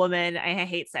hate women. I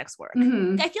hate sex work. I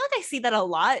feel like I see that a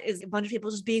lot, is a bunch of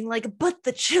people just being like, but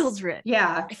the children.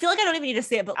 Yeah. I feel like I don't even need to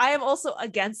say it, but I am also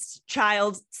against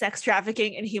child sex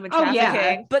trafficking and human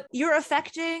trafficking. But you're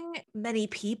affecting many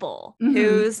people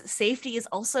whose safety is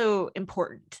also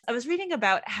important. I was reading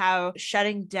about how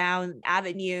shutting down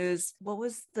Avenues, what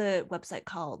was the website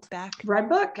called?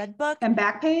 Redbook and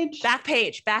Backpage.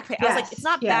 Backpage. Yes. I was like, it's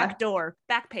not Backdoor.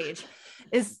 Backpage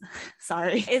is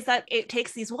that it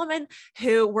takes these women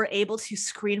who were able to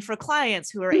screen for clients,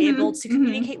 who are able to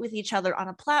communicate with each other on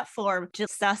a platform to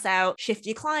suss out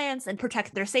shifty clients and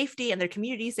protect their safety and their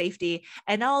community safety.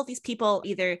 And now all these people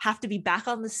either have to be back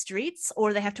on the streets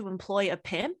or they have to employ a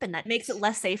pimp, and that makes it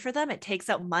less safe for them. It takes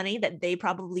out money that they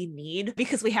probably need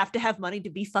because we have to have money to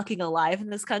be fucking alive in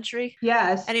this country.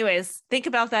 Yes. Anyways, think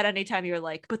about that anytime you're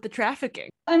like, but the trafficking.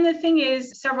 And the thing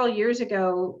is, several years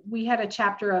ago, we had a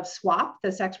chapter of SWAP,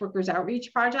 the Sex Workers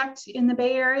Outreach Project in the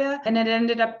Bay Area, and it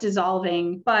ended up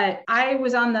dissolving. But I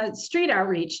was on the street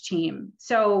outreach team.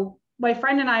 So my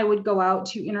friend and I would go out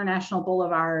to International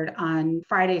Boulevard on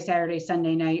Friday, Saturday,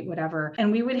 Sunday night, whatever.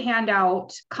 And we would hand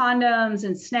out condoms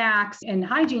and snacks and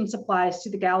hygiene supplies to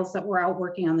the gals that were out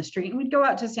working on the street. And we'd go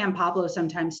out to San Pablo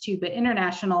sometimes too, but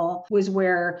International was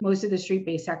where most of the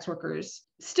street-based sex workers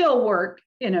still work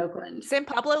in Oakland. San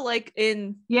Pablo, like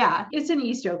in... Yeah, it's in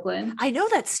East Oakland. I know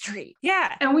that street.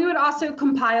 Yeah. And we would also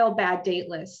compile bad date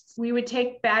lists. We would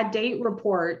take bad date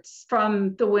reports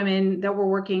from the women that were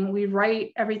working. We'd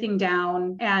write everything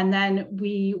down. And then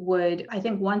we would, I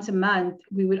think once a month,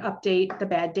 we would update the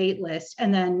bad date list.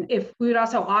 And then if we would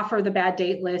also offer the bad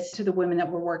date list to the women that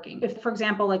were working. If, for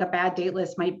example, like a bad date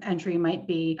list entry might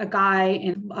be a guy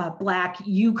in a black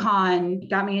Yukon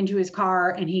got me into his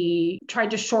car and he tried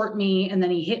to short me and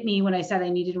then he hit me when I said I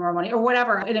needed more money or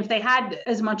whatever. And if they had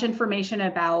as much information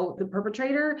about the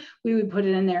perpetrator, we would put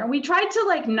it in there. And we tried to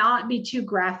like not be too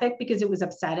graphic because it was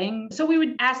upsetting. So we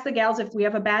would ask the gals, if we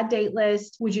have a bad date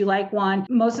list, would you like one?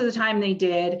 Most of the time they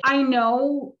did. I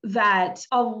know that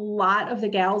a lot of the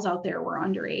gals out there were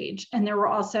underage, and there were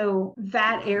also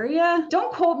that area.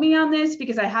 Don't quote me on this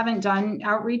because I haven't done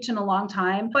outreach in a long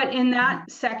time, but in that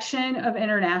section of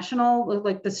International,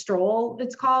 like the stroll,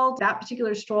 it's called, that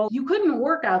particular stroll, you couldn't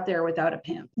work out there without a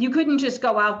pimp. You couldn't just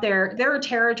go out there. There are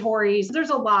territories. There's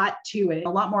a lot to it, a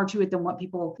lot more to it than what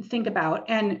people think about.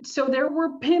 And so there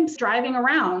were pimps driving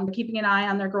around, keeping an eye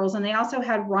on their girls. And they also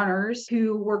had runners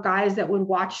who were guys that would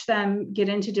watch them get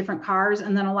into different cars.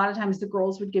 And then a lot of times the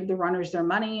girls would give the runners their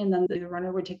money, and then the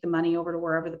runner would take the money over to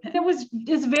wherever the pimp.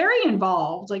 It's very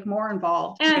involved, like more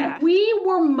involved. And we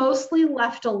were mostly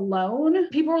left alone.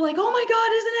 People were like, oh my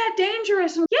God, isn't that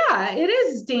dangerous? And yeah, it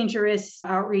is dangerous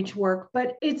outreach work,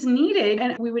 but it's needed.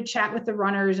 And we would chat with the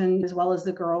runners and as well as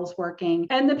the girls working.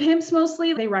 And the pimps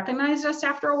mostly, they recognized us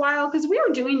after a while because we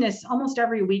were doing this almost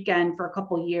every weekend for a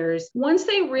couple of years. Once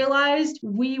they realized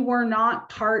we were not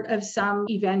part of some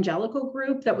evangelical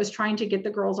group that was trying to get the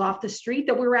girls off the street,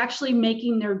 that we were actually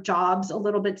making their jobs a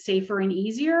little bit safer and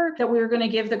easier, that we were going to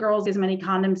give the girls as many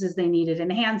condoms as they needed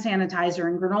and hand sanitizer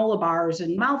and granola bars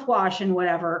and mouthwash and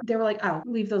whatever. They were like, oh,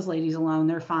 leave those ladies alone.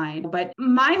 They're fine. But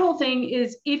my whole thing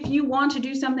is, if you want to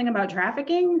do something about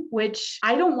trafficking, which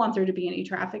I don't want there to be any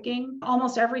trafficking,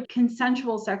 almost every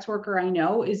consensual sex worker I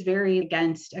know is very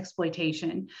against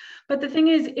exploitation. But the thing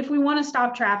is, if we want to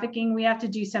stop trafficking, we have to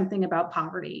do something about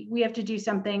poverty. We have to do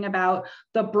something about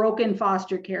the broken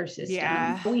foster care system.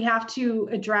 Yeah. We have to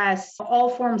address all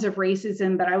forms of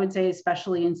racism, but I would say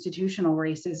especially institutional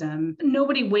racism.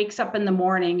 Nobody wakes up in the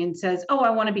morning and says, oh, I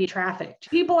want to be trafficked.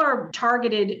 People are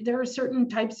targeted. There are certain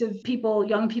types of people,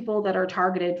 young people that are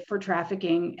targeted for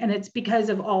trafficking. And it's because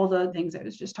of all the things I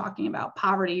was just talking about: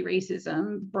 poverty,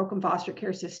 racism, broken foster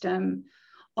care system,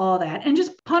 all that. And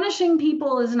just punishing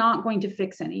people is not going to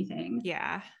fix anything.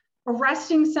 Yeah.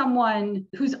 Arresting someone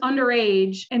who's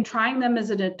underage and trying them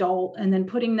as an adult and then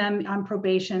putting them on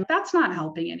probation, that's not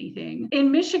helping anything.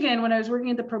 In Michigan, when I was working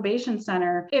at the probation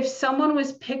center, if someone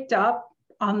was picked up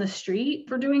on the street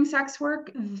for doing sex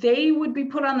work, they would be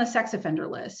put on the sex offender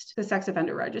list, the sex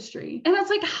offender registry. And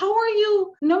it's like, how are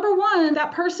you, number one,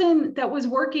 that person that was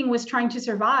working was trying to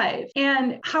survive.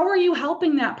 And how are you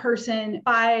helping that person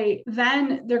by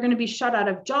then they're going to be shut out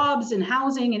of jobs and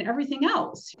housing and everything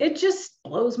else? It just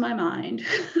blows my mind.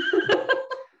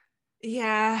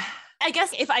 Yeah. I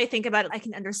guess if I think about it, I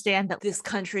can understand that this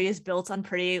country is built on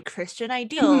pretty Christian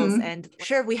ideals. And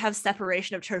sure, we have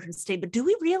separation of church and state, but do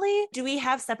we really? Do we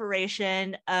have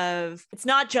separation of, it's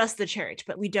not just the church,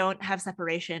 but we don't have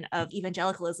separation of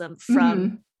evangelicalism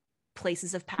from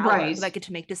places of power that get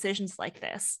to make decisions like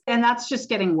this. And that's just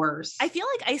getting worse. I feel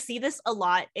like I see this a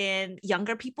lot in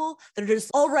younger people that are just,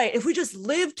 all right, if we just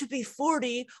live to be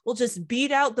 40, we'll just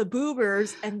beat out the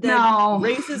boomers and then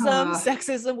racism,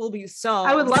 sexism will be solved.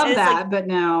 I would love that, like, but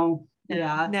no.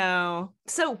 Yeah. No.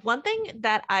 So one thing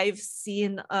that I've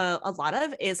seen a lot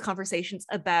of is conversations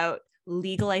about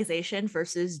legalization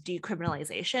versus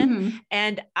decriminalization.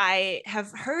 And I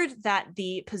have heard that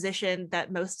the position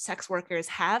that most sex workers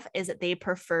have is that they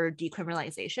prefer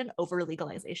decriminalization over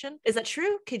legalization. Is that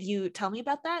true? Could you tell me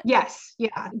about that? Yes.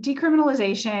 Yeah.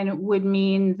 Decriminalization would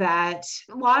mean that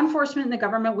law enforcement and the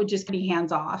government would just be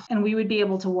hands off and we would be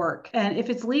able to work. And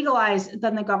if it's legalized,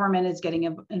 then the government is getting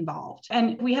involved.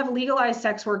 And we have legalized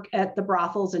sex work at the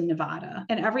brothels in Nevada,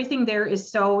 and everything there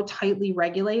is so tightly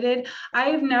regulated.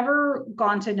 I've never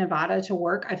gone to Nevada to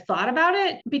work. I've thought about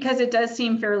it because it does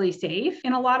seem fairly safe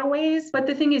in a lot of ways. But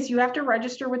the thing is, you have to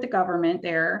register with the government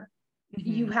there.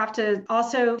 You have to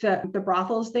also, the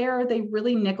brothels there, they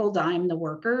really nickel dime the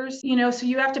workers, so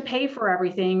you have to pay for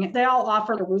everything. They all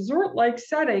offer a resort-like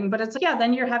setting, but it's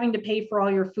then you're having to pay for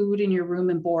all your food and your room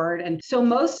and board. And so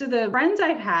most of the friends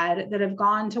I've had that have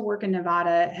gone to work in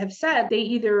Nevada have said they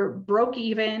either broke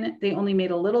even, they only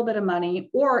made a little bit of money,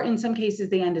 or in some cases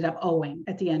they ended up owing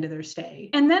at the end of their stay.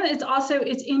 And then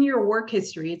it's in your work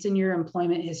history, it's in your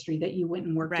employment history that you went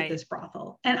and worked at this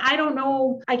brothel. And I don't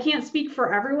know, I can't speak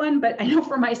for everyone, but I know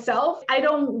for myself, I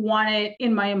don't want it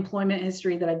in my employment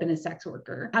history that I've been a sex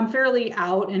worker. I'm fairly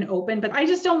out and open, but I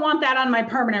just don't want that on my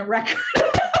permanent record.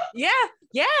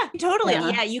 Yeah, totally.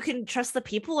 Yeah, you can trust the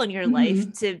people in your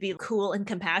life to be cool and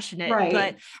compassionate. Right.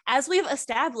 But as we've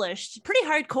established pretty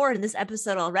hardcore in this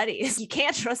episode already, is you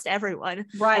can't trust everyone.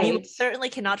 Right. And you certainly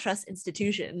cannot trust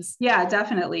institutions. Yeah,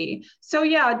 definitely. So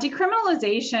yeah,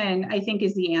 decriminalization, I think,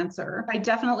 is the answer. I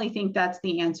definitely think that's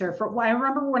the answer. I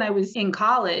remember when I was in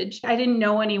college, I didn't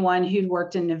know anyone who'd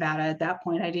worked in Nevada at that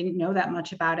point. I didn't know that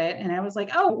much about it. And I was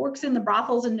like, oh, it works in the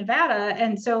brothels in Nevada.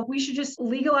 And so we should just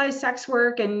legalize sex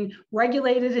work and regulate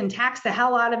it and tax the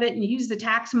hell out of it and use the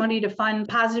tax money to fund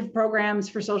positive programs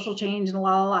for social change and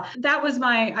That was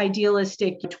my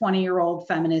idealistic 20-year-old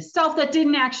feminist self that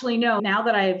didn't actually know. Now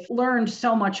that I've learned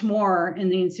so much more in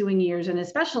the ensuing years, and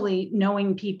especially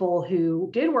knowing people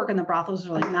who did work in the brothels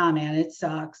are like, nah, man, it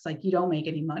sucks. Like, you don't make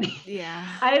any money. Yeah.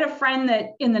 I had a friend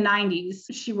that in the 90s,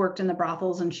 she worked in the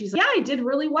brothels and she's like, yeah, I did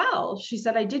really well. She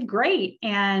said, I did great.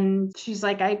 And she's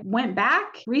like, I went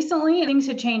back recently and things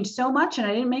had changed so much and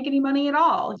I didn't make any money at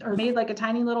all, or made like a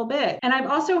tiny little bit. And I've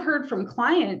also heard from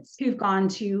clients who've gone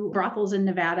to brothels in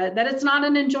Nevada that it's not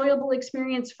an enjoyable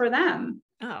experience for them.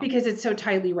 Because it's so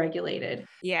tightly regulated.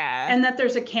 Yeah. And that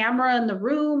there's a camera in the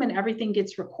room and everything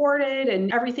gets recorded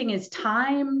and everything is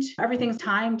timed. Everything's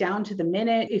timed down to the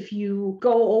minute. If you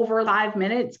go over 5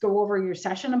 minutes, go over your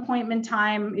session appointment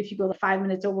time. If you go 5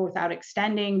 minutes over without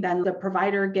extending, then the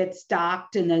provider gets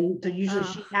docked. And then so usually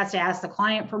she has to ask the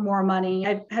client for more money.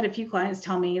 I've had a few clients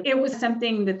tell me it was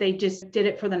something that they just did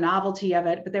it for the novelty of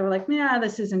it, but they were like, nah,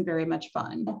 this isn't very much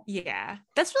fun. Yeah,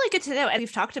 that's really good to know. And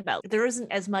we've talked about there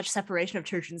isn't as much separation of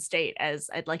church and state as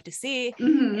I'd like to see.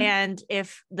 And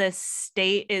if the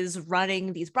state is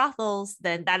running these brothels,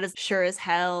 then that is sure as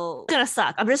hell gonna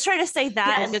suck. I'm just trying to say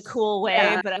that in a cool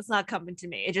way, but it's not coming to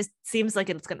me. It just seems like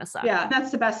it's gonna suck. Yeah,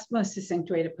 that's the best, most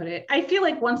succinct way to put it. I feel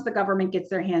like once the government gets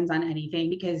their hands on anything,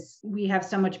 because we have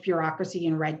so much bureaucracy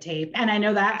and red tape, and I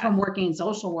know that from working in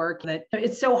social work, that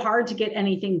it's so hard to get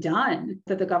anything done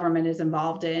that the government is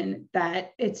involved in,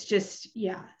 that it's just,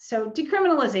 So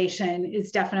decriminalization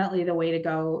is definitely the way to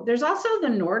go. There's also the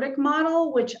Nordic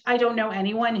model, which I don't know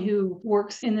anyone who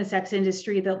works in the sex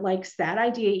industry that likes that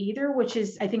idea either, which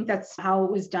is, I think that's how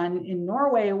it was done in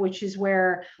Norway, which is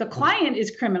where the client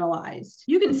is criminalized.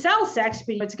 You can sell sex,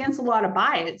 but it's against the law to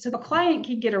buy it. So the client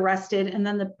can get arrested and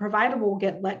then the provider will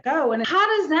get let go. And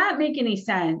how does that make any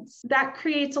sense? That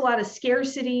creates a lot of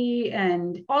scarcity.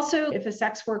 And also, if a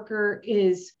sex worker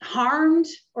is harmed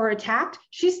or attacked,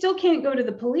 she still can't go to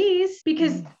the police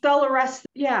because they'll arrest.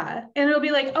 And it'll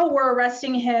be like, oh, we're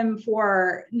arresting him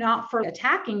for not for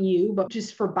attacking you, but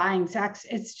just for buying sex.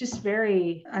 It's just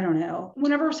very, I don't know.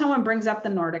 Whenever someone brings up the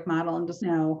Nordic model, I'm just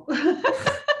no.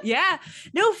 Yeah,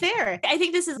 no, fair. I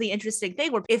think this is the interesting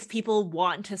thing where if people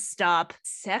want to stop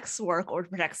sex work or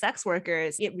protect sex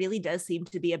workers, it really does seem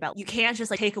to be about, you can't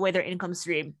just like take away their income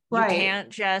stream. Right. You can't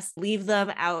just leave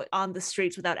them out on the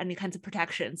streets without any kinds of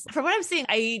protections. From what I'm seeing,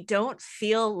 I don't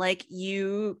feel like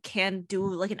you can do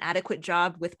like an adequate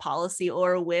job with policy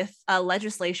or with a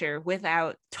legislature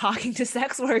without talking to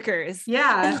sex workers.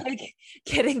 Yeah. And like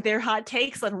getting their hot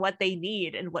takes on what they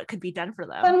need and what could be done for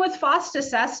them. And with FOSTA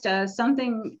SESTA,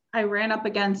 something I ran up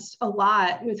against a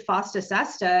lot with FOSTA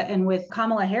SESTA and with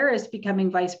Kamala Harris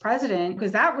becoming vice president,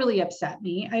 because that really upset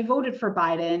me. I voted for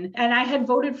Biden and I had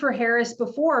voted for Harris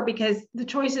before because the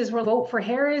choices were vote for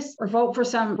Harris or vote for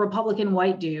some Republican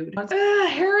white dude.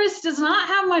 Harris does not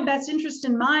have my best interest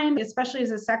in mind, especially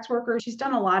as a sex worker. She's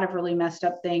done a lot of really messed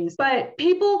up things, but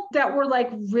people that were like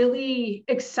really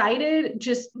excited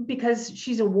just because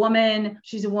she's a woman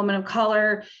of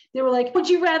color, they were like, would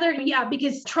you rather? Yeah,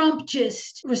 because Trump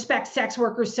just respects sex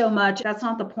workers so much. That's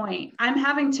not the point. I'm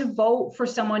having to vote for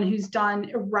someone who's done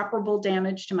irreparable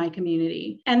damage to my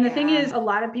community. And the thing is, a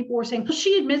lot of people were saying, well,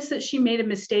 she admits that she made a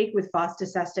mistake with FOSTA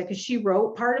SESTA because she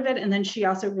wrote part of it and then she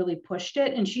also really pushed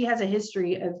it. And she has a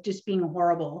history of just being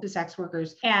horrible to sex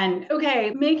workers. And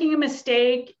okay, making a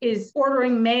mistake is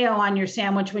ordering mayo on your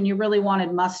sandwich when you really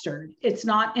wanted mustard. It's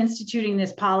not instituting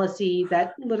this policy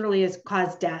that literally has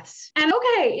caused deaths. And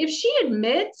okay, if she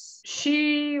admits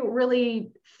she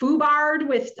really foobarred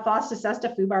with fosta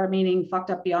sesta, foobar meaning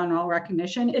fucked up beyond all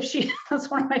recognition.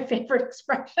 That's one of my favorite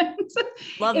expressions.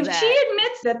 Love if that. she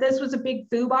admits that this was a big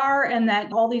foobar and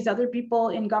that all these other people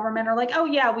in government are like, oh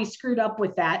yeah, we screwed up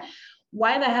with that,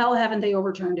 why the hell haven't they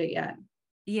overturned it yet?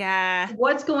 Yeah.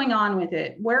 What's going on with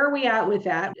it? Where are we at with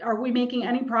that? Are we making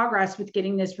any progress with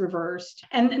getting this reversed?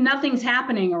 And nothing's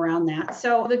happening around that.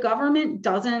 So the government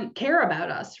doesn't care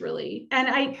about us really. And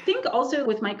I think also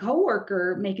with my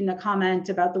coworker making the comment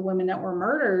about the women that were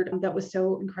murdered, that was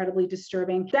so incredibly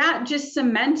disturbing. That just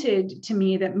cemented to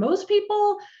me that most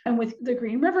people, and with the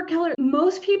Green River Killer,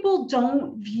 most people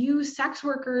don't view sex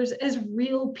workers as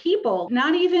real people,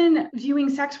 not even viewing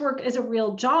sex work as a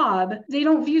real job. They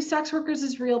don't view sex workers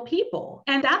as real people.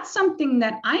 And that's something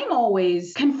that I'm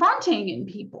always confronting in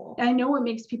people. I know it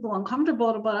makes people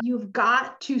uncomfortable, but you've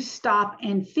got to stop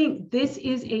and think this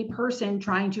is a person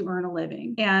trying to earn a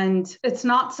living. And it's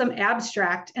not some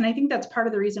abstract. And I think that's part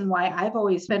of the reason why I've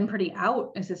always been pretty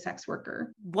out as a sex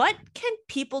worker. What can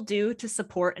people do to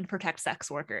support and protect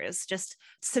sex workers? Just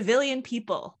civilian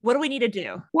people. What do we need to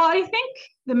do? Well, I think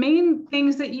the main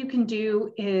things that you can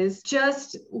do is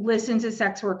just listen to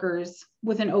sex workers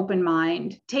with an open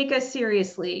mind, take us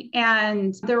seriously.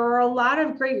 And there are a lot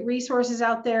of great resources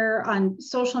out there on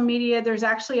social media. There's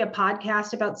actually a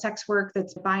podcast about sex work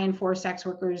that's by and for sex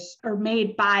workers, or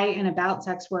made by and about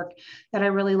sex work, that I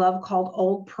really love, called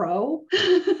Old Pro,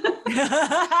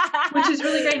 which is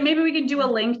really great. Maybe we can do a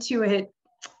link to it.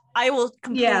 I will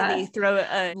completely throw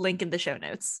a link in the show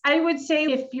notes. I would say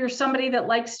if you're somebody that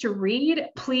likes to read,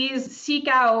 please seek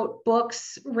out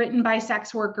books written by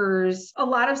sex workers. A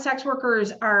lot of sex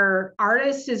workers are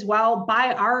artists as well.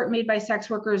 Buy art made by sex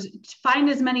workers. Find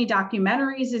as many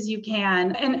documentaries as you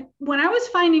can. And when I was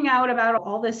finding out about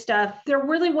all this stuff, there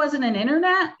really wasn't an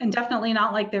internet, and definitely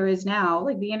not like there is now.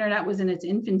 Like the internet was in its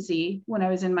infancy when I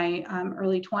was in my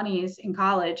early 20s in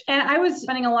college. And I was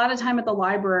spending a lot of time at the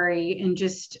library and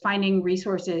just finding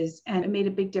resources, and it made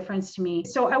a big difference to me.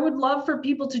 So I would love for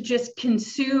people to just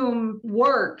consume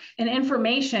work and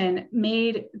information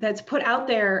that's put out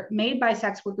there, made by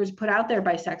sex workers, put out there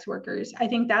by sex workers. I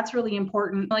think that's really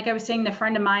important. Like I was saying, the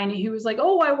friend of mine who was like,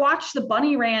 oh, I watched the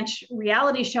Bunny Ranch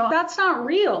reality show. That's not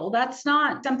real. That's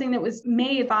not something that was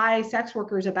made by sex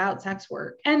workers about sex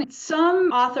work. And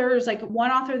some authors, like one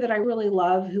author that I really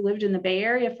love who lived in the Bay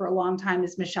Area for a long time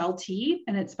is Michelle T,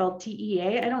 and it's spelled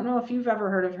T-E-A. I don't know if you've ever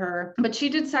heard of her, but she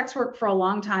did sex work for a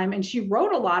long time and she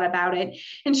wrote a lot about it,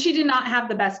 and she did not have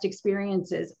the best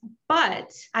experiences,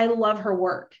 but I love her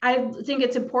work. I think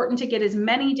it's important to get as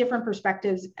many different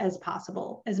perspectives as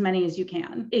possible, as many as you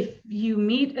can. If you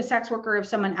meet a sex worker, if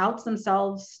someone outs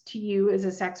themselves to you as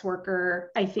a sex worker,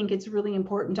 I think it's really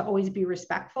important to always be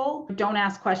respectful. Don't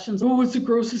ask questions. Oh, what's the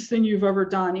grossest thing you've ever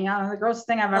done? Yeah, the grossest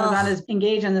thing I've ever done is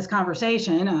engage in this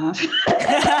conversation.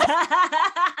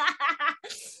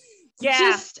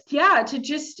 To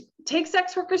just take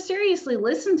sex workers seriously.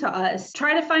 Listen to us.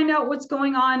 Try to find out what's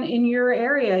going on in your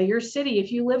area, your city.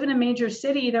 If you live in a major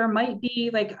city, there might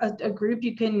be like a group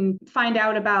you can find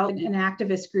out about, an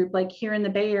activist group. Like here in the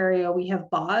Bay Area, we have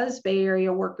BAWS, Bay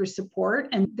Area Workers Support,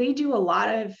 and they do a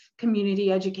lot of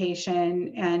community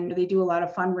education and they do a lot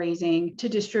of fundraising to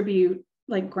distribute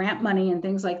like grant money and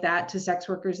things like that to sex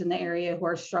workers in the area who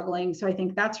are struggling. So I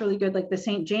think that's really good. Like the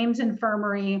St. James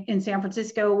Infirmary in San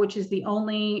Francisco, which is the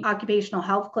only occupational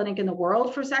health clinic in the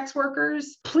world for sex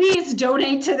workers. Please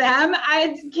donate to them.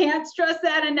 I can't stress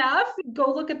that enough.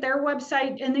 Go look at their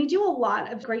website, and they do a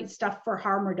lot of great stuff for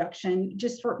harm reduction,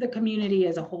 just for the community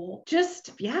as a whole.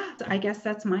 I guess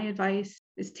that's my advice,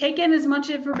 is take in as much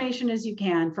information as you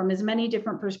can from as many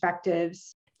different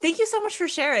perspectives. Thank you so much for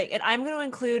sharing. And I'm going to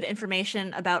include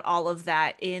information about all of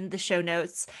that in the show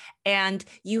notes. And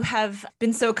you have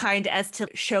been so kind as to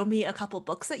show me a couple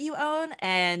books that you own.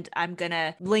 And I'm going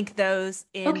to link those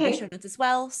in the show notes as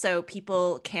well, so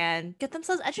people can get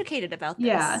themselves educated about this.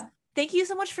 Yeah. Thank you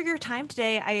so much for your time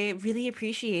today. I really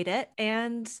appreciate it.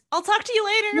 And I'll talk to you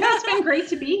later. Yeah, it's been great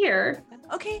to be here.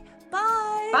 Okay,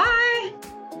 bye. Bye.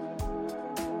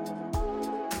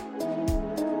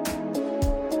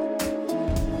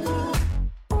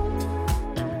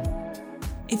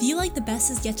 If you like The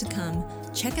Best Is Yet to Come,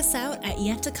 check us out at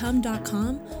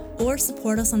yettocome.com or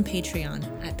support us on Patreon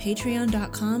at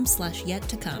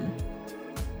patreon.com/yettocome.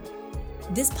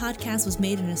 This podcast was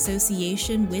made in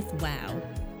association with WOW.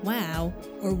 WOW,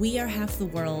 or We Are Half the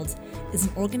World, is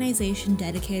an organization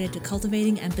dedicated to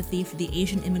cultivating empathy for the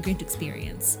Asian immigrant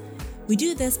experience. We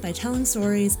do this by telling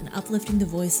stories and uplifting the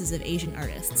voices of Asian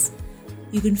artists.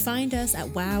 You can find us at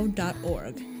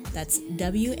wow.org. That's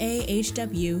WAHW.org.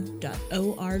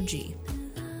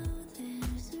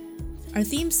 Our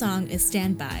theme song is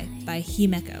Stand By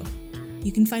Himeko.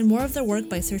 You can find more of their work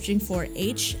by searching for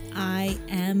Himeko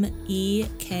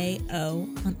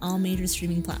on all major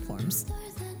streaming platforms.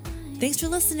 Thanks for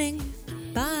listening.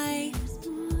 Bye!